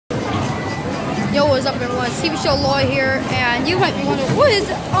Yo, what's up everyone? TV show Lloyd here, and you might be wondering what is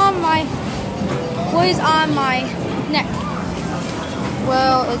on my neck.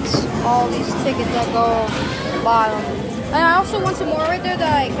 Well, it's all these tickets that go bottom. And I also want some more right there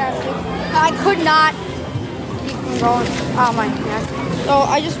that I could not keep from going out my neck. So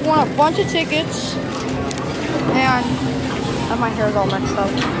I just want a bunch of tickets, and my hair is all messed up.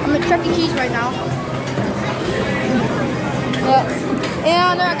 I'm at Chucky Cheese right now.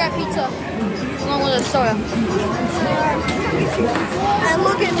 And I got pizza along with a soda. And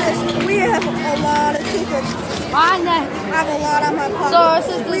look at this. We have a lot of tickets. My neck. I have a lot on my pocket. So this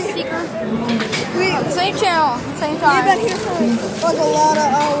is the seeker. Same channel, same time. We've been here for like a lot of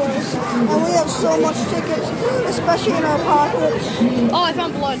hours. And we have so much tickets, especially in our pockets. Oh, I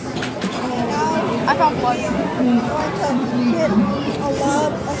found blood. I found blood. We're going to get a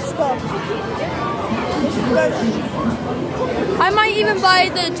lot of stuff. I might even buy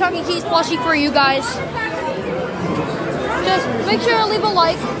the Chucky E. Cheese plushie for you guys. Just make sure to leave a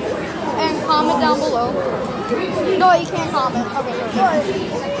like and comment down below. No, you can't comment. Okay,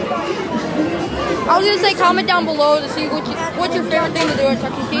 I was gonna say comment down below to see what's your favorite thing to do at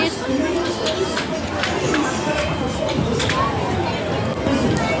Chucky E. Cheese.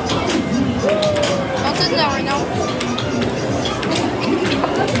 Don't sit down right now.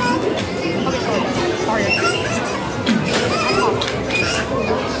 Okay, sorry.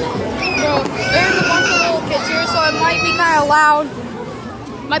 So, there's a bunch of little kids here, so it might be kind of loud.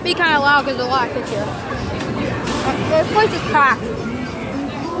 Might be kind of loud because there's a lot of kids here. This place is packed.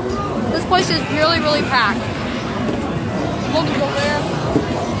 This place is really, really packed. Logan's over there.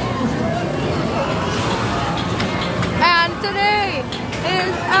 And today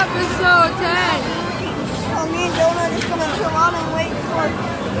is episode 10. So me and Jonah are just going to chill on and wait for...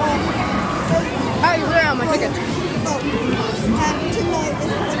 I usually have my tickets. And tonight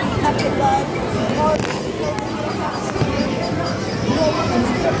is going to be epic live.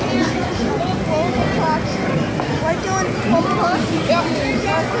 We're doing 12 o'clock. Yeah.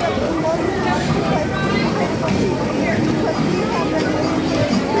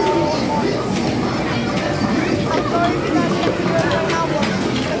 I'm sorry if you guys can't do it right now, but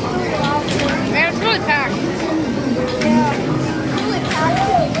it's really loud. Man, it's really packed. Yeah, it's really packed.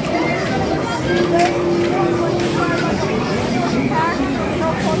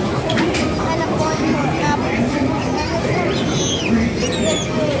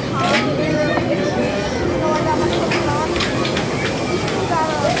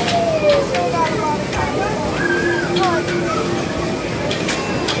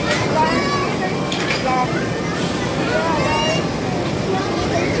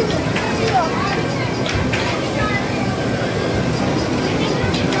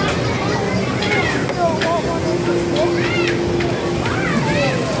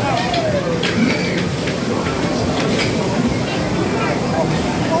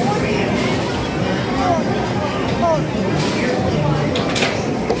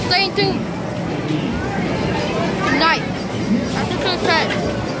 Stay tuned. Tonight, episode 10.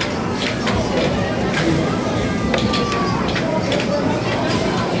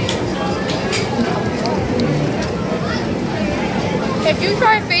 If you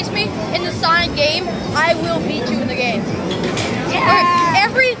try to face me in the Sonic game, I will beat you in the game. Yeah.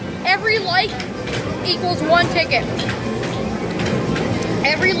 Every like equals 1 ticket.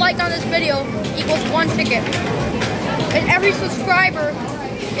 Every like on this video equals 1 ticket. And every subscriber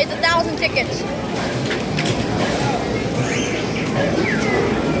is 1,000 tickets.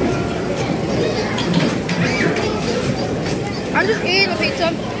 I'm just eating the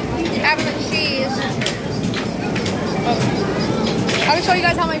pizza, having the cheese. Oh. I'm gonna show you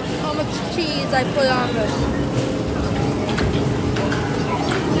guys how much cheese I put on this.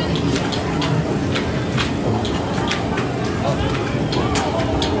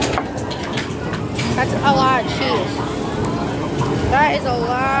 That's a lot of cheese. That is a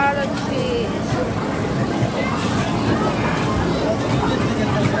lot of cheese.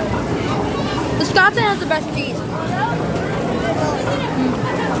 Wisconsin has the best cheese.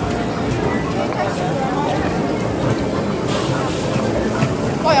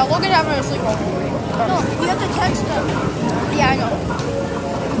 Oh yeah, Logan having a sleepover. No, you have to text them. Yeah, I know.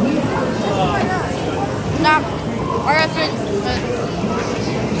 Why not? Nah, I got to.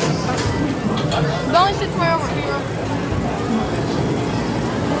 It only sits way over here.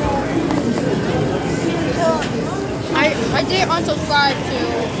 I did unsubscribe to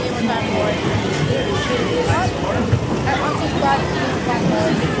Gamer Time Boy. I unsubscribed to Gamer Time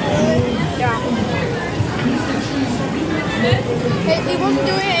Boy. Yeah. He wasn't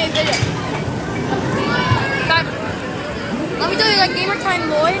doing any video. But let me tell you, like Gamer Time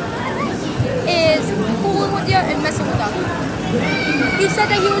Boy is fooling with you and messing with us. He said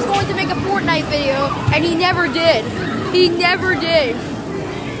that he was going to make a Fortnite video, and he never did. He never did.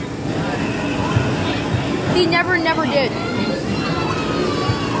 He never did.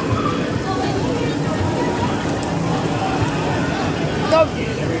 So,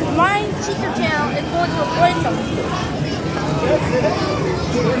 my secret channel is going to replace him.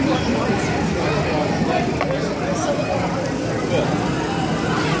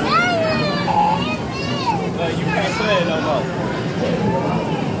 You can't say it no more.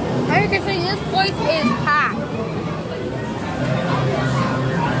 As you can see, this place is packed.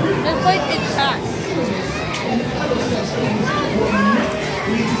 This place is packed.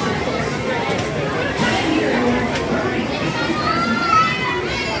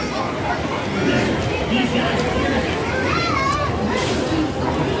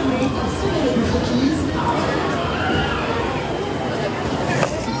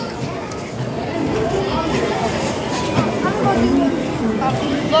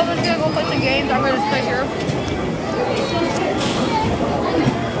 Logan's gonna go play some games. I'm gonna stay here.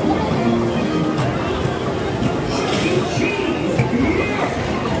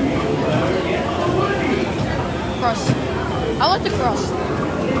 Crust. I like the crust.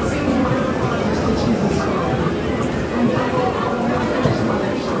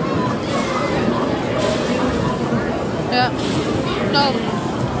 Yeah. No.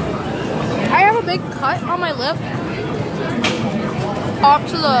 I have a big cut on my lip. Up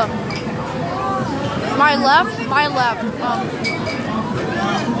to the my left.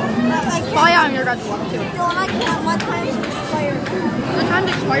 Oh yeah, I'm your guys' left too. No, I can't. My time's expired. The time's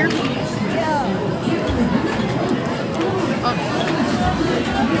expired? Yeah. Oh.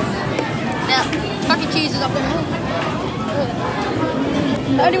 Yeah, Chucky E. Cheese is up there.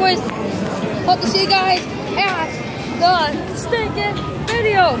 Anyways, hope to see you guys at the stinking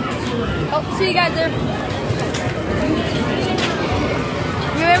video. Oh, see you guys there.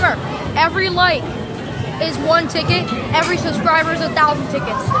 Remember, every like is 1 ticket, every subscriber is 1,000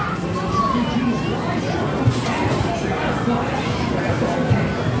 tickets.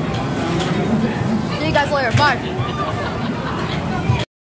 See you guys later. Bye.